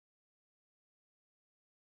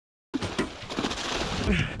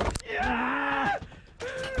Yeah!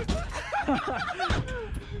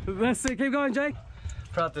 That's it, keep going, Jake.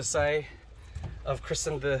 Proud to say, I've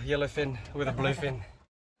christened the yellowfin with a bluefin.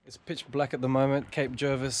 It's pitch black at the moment, Cape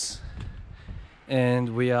Jervis,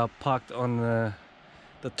 and we are parked on the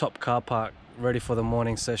top car park, ready for the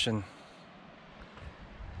morning session.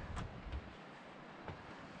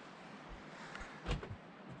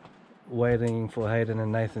 Waiting for Hayden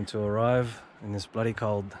and Nathan to arrive in this bloody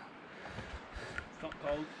cold. It's not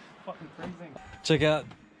cold, it's fucking freezing. Check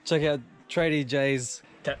out Tradie J's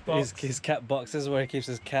Cat box. His cat box. This is where he keeps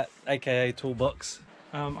his cat, aka toolbox.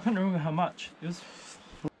 I can't remember how much. It was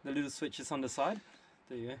the little switches on the side.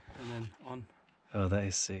 There you go, and then on. Oh, that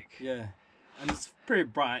is sick. Yeah, and it's pretty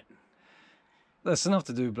bright. That's enough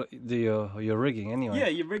to do your rigging anyway. Yeah,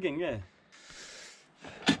 your rigging, yeah.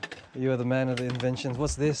 You are the man of the inventions.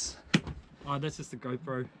 What's this? Oh, that's just a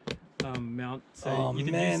GoPro mount. So Oh you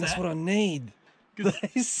can man, use that's what I need.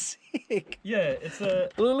 That is sick. Yeah, it's a...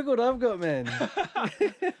 Look what I've got, man.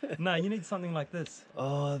 No, you need something like this.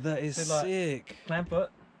 Oh, that is So, like, sick. Clamp it,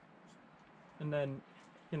 and then,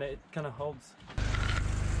 you know, it kind of holds.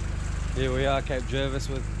 Here we are, Cape Jervis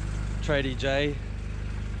with Tradie J.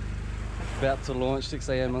 About to launch 6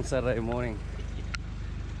 AM on Saturday morning.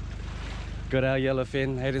 Got our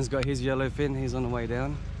yellowfin. Hayden's got his yellowfin. He's on the way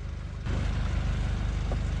down.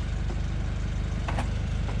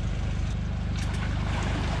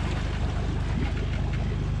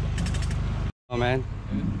 Oh man.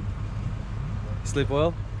 Sleep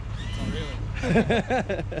well? Not really.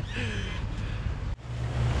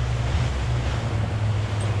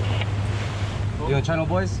 You on channel,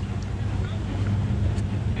 boys?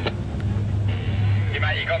 Hey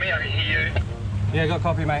mate, you got me? I can hear you. Yeah, got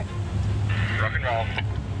copy, mate. Rock and roll.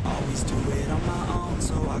 Always do it on my own,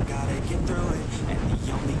 so I gotta get through it. And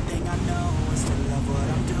the only thing I know is to love what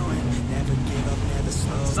I'm doing. Never give up, never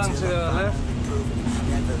slow. Sun to the left.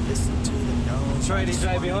 Never listen to the no's. Tradie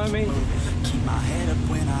J behind me. Keep my head up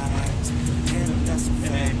when I act. Head up, that's a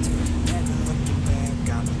fact. Never looking back.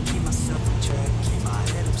 Gotta keep myself in check. Keep my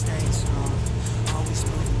head up, staying strong. Always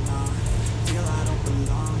moving on. Feel I don't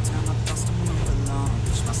belong. Tell my thoughts to move along.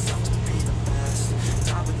 Push myself to be the best.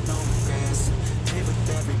 Die with no regrets. Live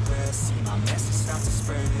with every breath. See my message start to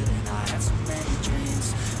spread. And I had so many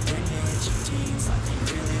dreams. When you hit your teens, life ain't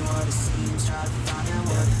really what it seems. Try to find out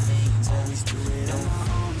what it means. Always do it on my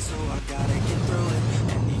own, so I gotta get through it.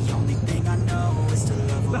 And the only thing I know is to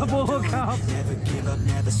love what Double I'm doing. hook up. Never give up,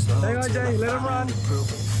 never slow. Hang on, till I Jay, let him find run. out and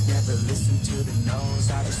prove it. Never listen to the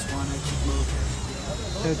no's. I just wanna keep moving.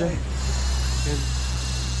 Here, Jay.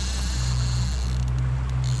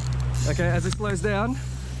 Okay, as it slows down,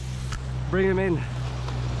 bring him in.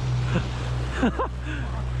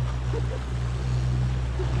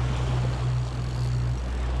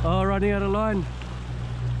 Oh, running out of line.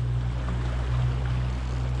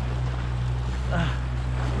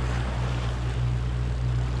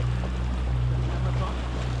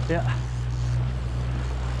 Yeah.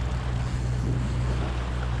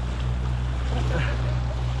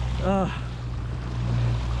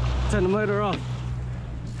 Turn the motor off.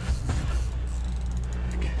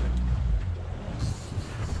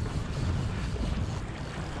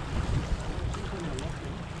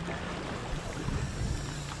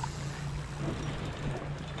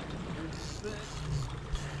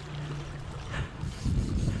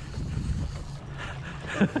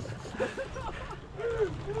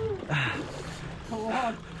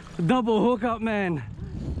 Double hook up, man.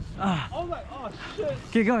 Oh my, oh shit.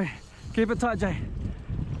 Keep going. Keep it tight, Jay.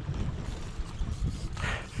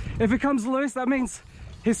 If it comes loose, that means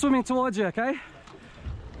he's swimming towards you, okay?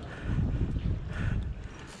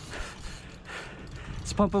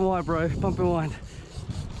 Just pump and wind, bro. Pump and wind.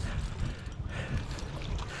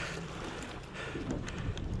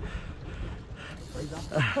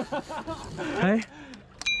 Hey?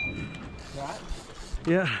 Right. Yeah.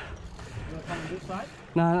 You wanna come on this side?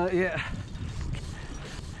 No, yeah.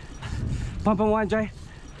 Pump and wind, Jay.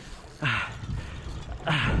 There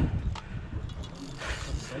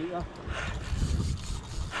you go.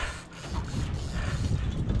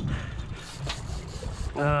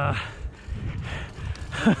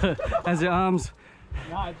 How's your arms?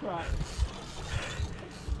 No, it's right.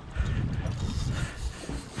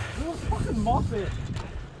 You're fucking moss it.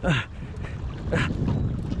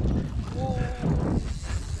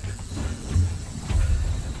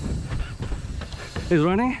 He's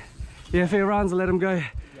running? Yeah, if he runs, let him go. Yeah.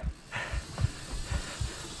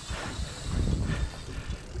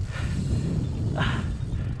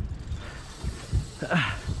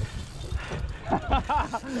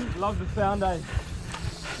 Love the sound, eh?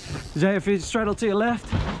 Jay, if you straddle to your left,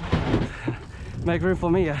 Make room for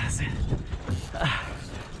me. Yeah, that's it.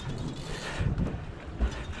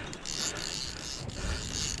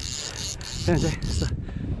 Yeah, Jay.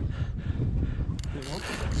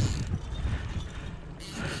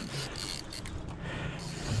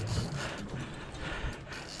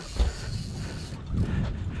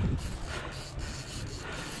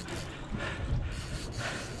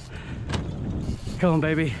 Come on,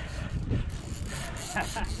 baby.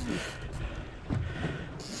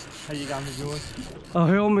 How you going with yours? Oh,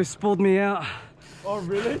 he almost pulled me out. Oh,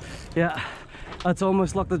 really? Yeah, that's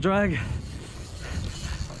almost like the drag.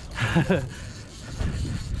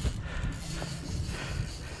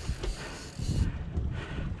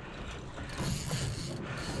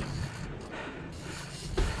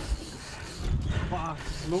 Fuck,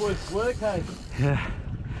 Lewis, work, hey? Yeah.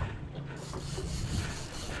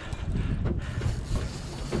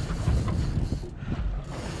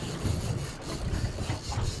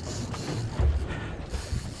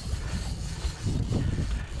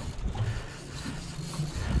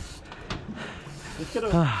 Let's get a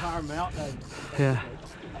car him out, though. Yeah.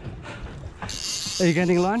 Are you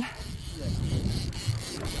getting in line? Yeah.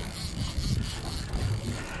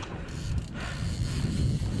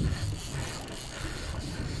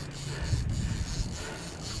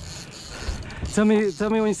 Tell me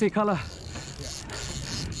when you see color.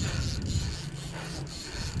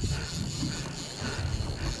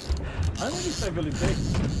 I don't think it's so really big.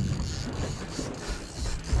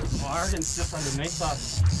 Oh, I reckon it's just underneath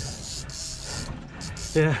us.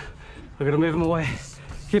 Yeah, we're gonna move him away.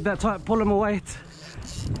 Keep that tight, pull him away.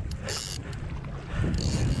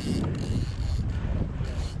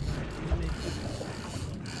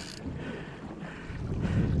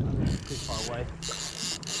 Too far away.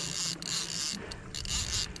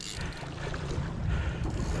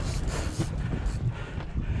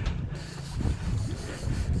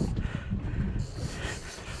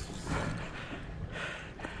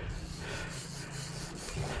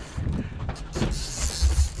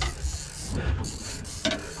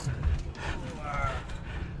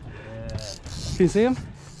 Can you see him?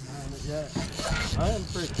 Yeah, I am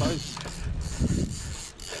pretty close.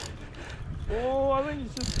 Oh, I think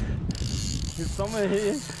he's somewhere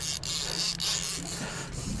here.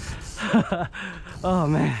 Oh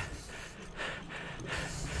man.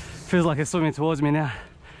 Feels like it's swimming towards me now.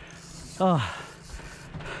 Oh.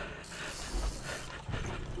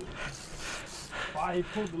 Oh, he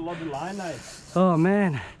pulled the lobby line, eh? Oh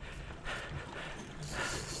man.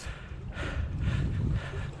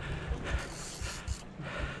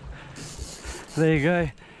 There you go.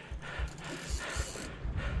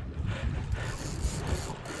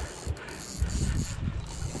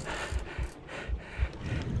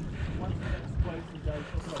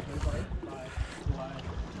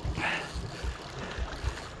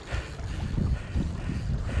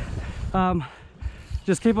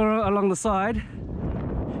 Just keep her along the side.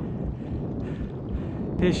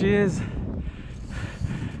 Here she is.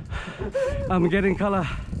 I'm getting color.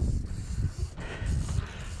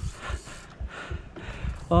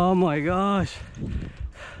 Oh my gosh.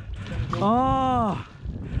 Oh.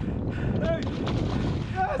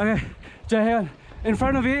 Okay, Jay, hang on. In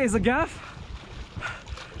front of you is a gaff.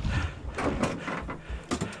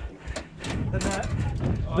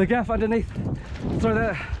 The gaff underneath. Throw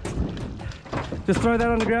that. Just throw that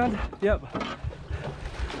on the ground. Yep.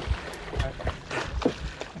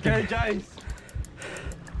 Okay, Jace.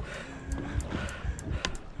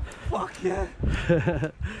 Fuck yeah.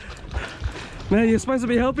 Man, you're supposed to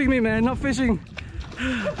be helping me, man, not fishing.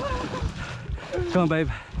 Come on, babe.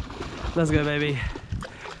 Let's go, baby.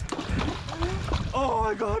 Oh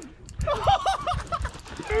my god.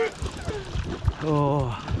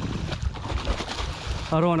 Oh.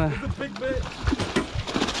 I don't wanna. It's a big bit.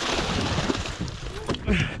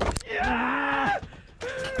 Yeah!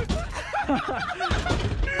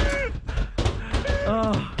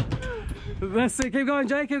 Oh. That's it. Keep going,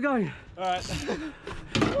 Jay. Keep going. Alright.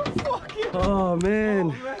 Oh,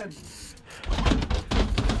 man. Oh man.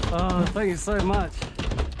 Oh, thank you so much.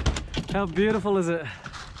 How beautiful is it?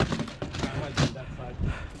 I might do that side.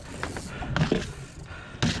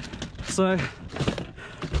 So,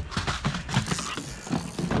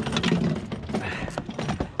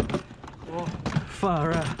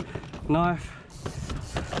 far out. Knife.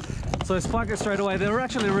 So spike it straight away. They're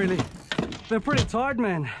actually they're pretty tired,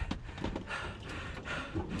 man.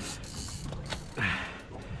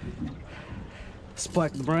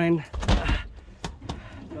 Spike the brain.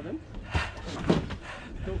 Got him?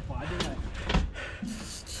 Still fighting, eh?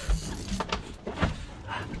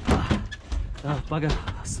 Oh, bugger.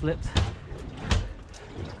 I slipped.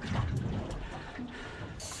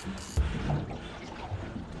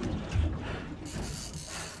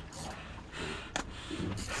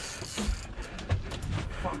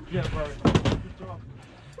 Yeah, bro. Good job.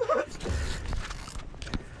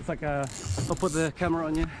 It's like a... I'll put the camera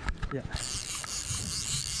on you. Yeah.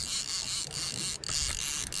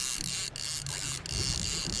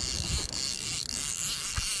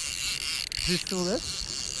 Is he still there?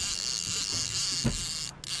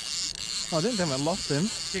 Oh, I didn't think I lost him.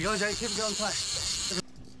 Keep going, Jake. Keep going, play.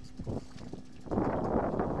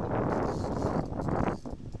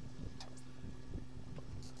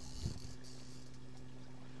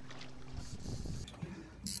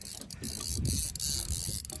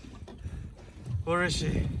 Where is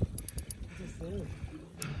she?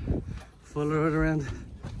 Follow it around.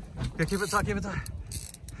 Yeah, keep it tight, keep it tight.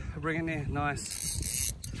 Bring it near,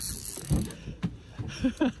 nice.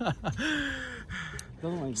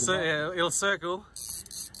 So yeah, it'll circle.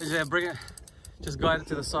 And yeah, bring it. Just guide it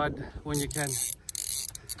to the side when you can.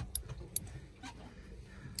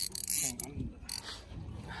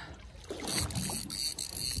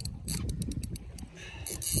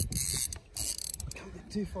 Can't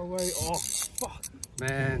get too far away. Oh, fuck.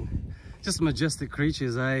 Man, just majestic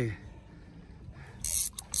creatures, eh?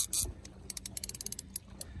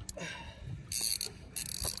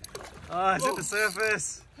 Oh, it's at the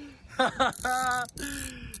surface.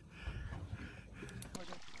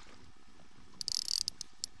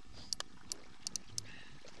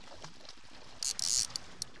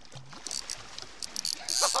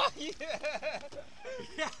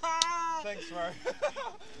 Thanks, bro.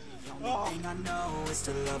 The only thing I know is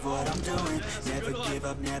to love what I'm doing. Never give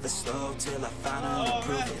up, never slow till I finally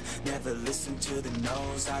prove it. Never listen to the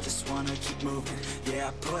no's, I just wanna keep moving. Yeah,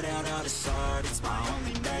 I put out all this art, it's my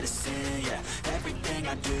only medicine. Yeah, everything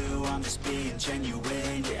I do, I'm just being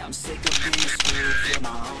genuine. Yeah, I'm sick of being screwed, feel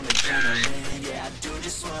my own adrenaline. Yeah, I do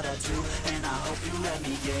just what I do, and I hope you let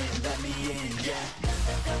me in, yeah.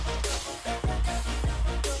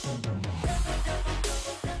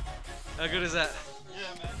 How good is that?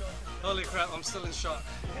 Yeah, man. Holy crap, I'm still in shock.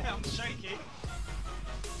 Yeah, I'm shaky.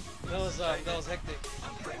 That was hectic.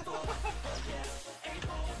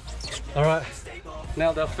 Alright,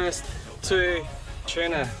 now the first 2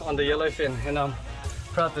 tuna on the yellowfin, and I'm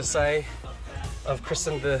proud to say I've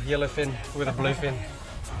christened the yellowfin with a bluefin.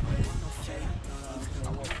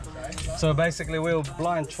 So basically we were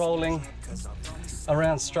blind trolling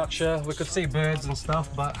around structure. We could see birds and stuff,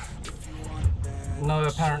 but no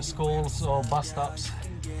apparent schools or bus stops,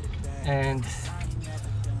 and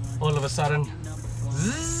all of a sudden,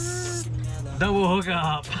 zzz, double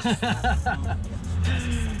hookup.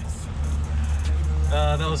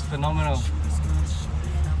 That was phenomenal.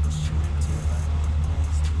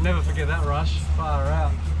 Never forget that rush, far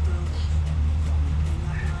out.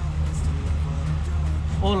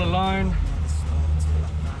 All alone,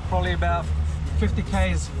 probably about 50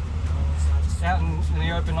 k's out in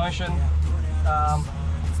the open ocean.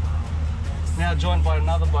 Now joined by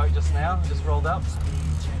another boat just now, just rolled up.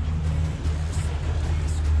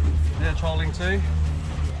 They're trolling too.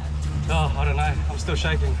 Oh, I don't know, I'm still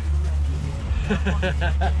shaking.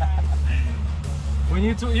 When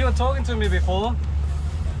you were talking to me before,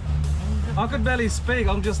 I could barely speak.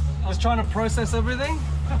 I was trying to process everything.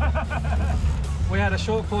 We had a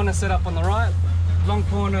short corner set up on the right, long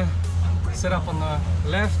corner set up on the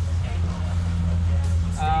left.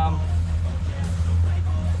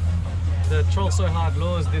 The Troll So Hard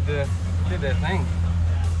lures did their thing.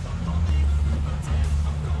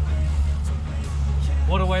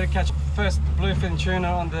 What a way to catch first bluefin tuna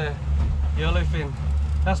on the yellowfin.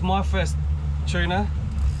 That's my first tuna.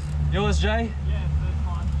 Yours, Jay? Yeah, first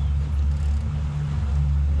one.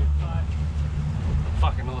 Good sight.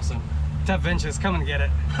 Fucking awesome. Tap Ventures, come and get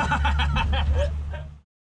it.